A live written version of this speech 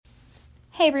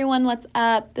Hey everyone, what's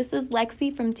up? This is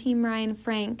Lexi from Team Ryan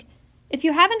Frank. If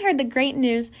you haven't heard the great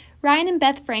news, Ryan and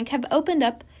Beth Frank have opened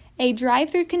up a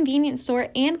drive-through convenience store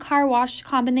and car wash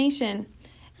combination.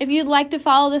 If you'd like to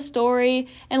follow the story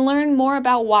and learn more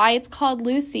about why it's called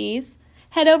Lucy's,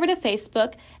 head over to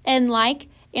Facebook and like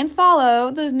and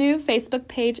follow the new Facebook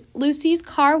page, Lucy's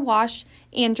Car Wash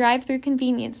and Drive-Through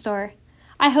Convenience Store.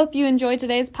 I hope you enjoyed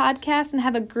today's podcast and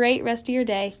have a great rest of your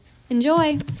day.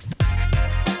 Enjoy!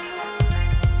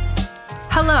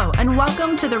 Hello, and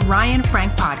welcome to the Ryan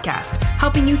Frank Podcast,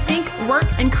 helping you think, work,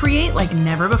 and create like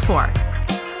never before.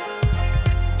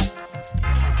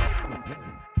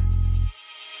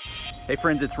 Hey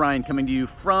friends, it's Ryan coming to you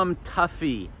from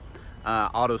Tuffy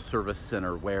Auto Service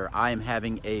Center, where I am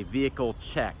having a vehicle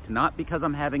checked. Not because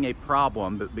I'm having a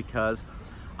problem, but because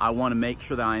I want to make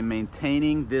sure that I'm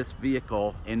maintaining this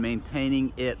vehicle and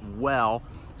maintaining it well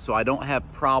so I don't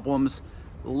have problems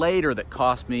later that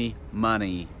cost me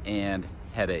money and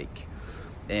headache.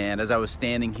 And as I was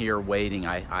standing here waiting,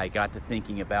 I got to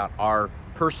thinking about our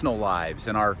personal lives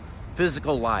and our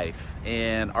physical life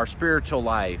and our spiritual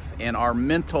life and our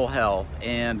mental health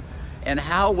and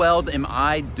how well am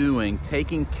I doing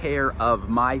taking care of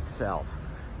myself,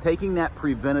 taking that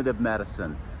preventative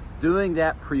medicine, doing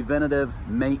that preventative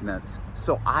maintenance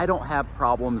so I don't have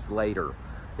problems later.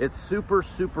 It's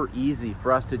super easy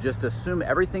for us to just assume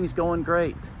everything's going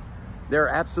great. There are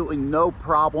absolutely no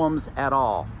problems at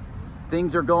all.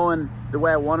 Things are going the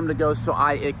way I want them to go, so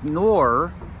I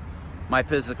ignore my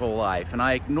physical life and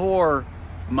I ignore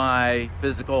my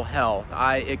physical health.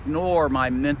 I ignore my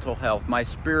mental health, my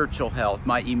spiritual health,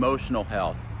 my emotional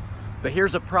health. But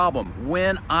here's a problem.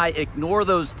 When I ignore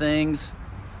those things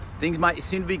might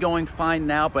seem to be going fine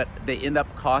now, but they end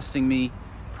up costing me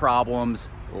problems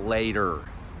later,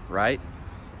 right?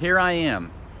 Here I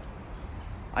am.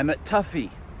 I'm at Tuffy.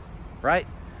 Right?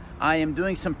 I am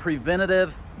doing some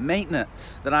preventative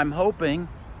maintenance that I'm hoping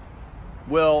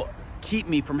will keep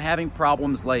me from having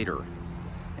problems later.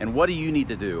 And what do you need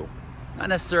to do? Not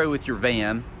necessarily with your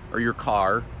van or your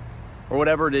car or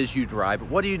whatever it is you drive, but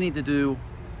what do you need to do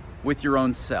with your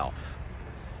own self?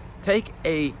 Take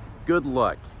a good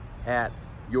look at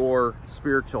your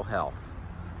spiritual health.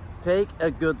 Take a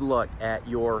good look at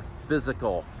your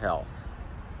physical health.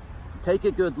 Take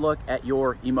a good look at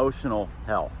your emotional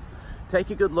health. Take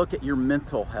a good look at your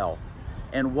mental health.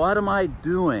 And what am I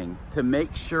doing to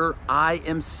make sure I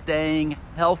am staying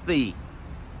healthy?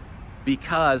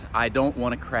 Because I don't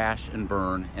want to crash and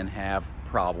burn and have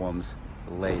problems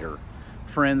later.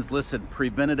 Friends, listen,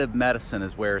 preventative medicine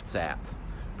is where it's at.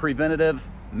 Preventative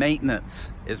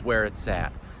maintenance is where it's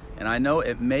at. And I know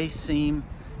it may seem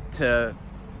to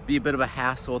be a bit of a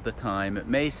hassle at the time. It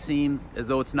may seem as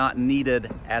though it's not needed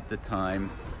at the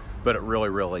time. But it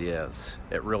really is.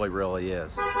 It really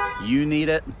is. You need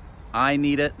it. I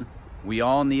need it. We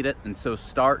all need it. And so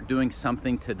start doing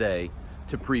something today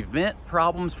to prevent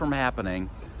problems from happening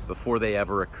before they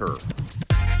ever occur.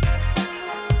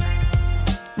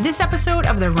 This episode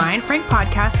of the Ryan Frank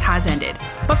Podcast has ended,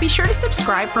 but be sure to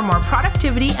subscribe for more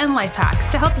productivity and life hacks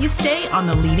to help you stay on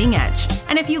the leading edge.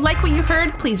 And if you like what you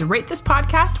heard, please rate this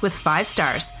podcast with 5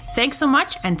 stars. Thanks so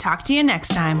much and talk to you next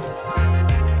time.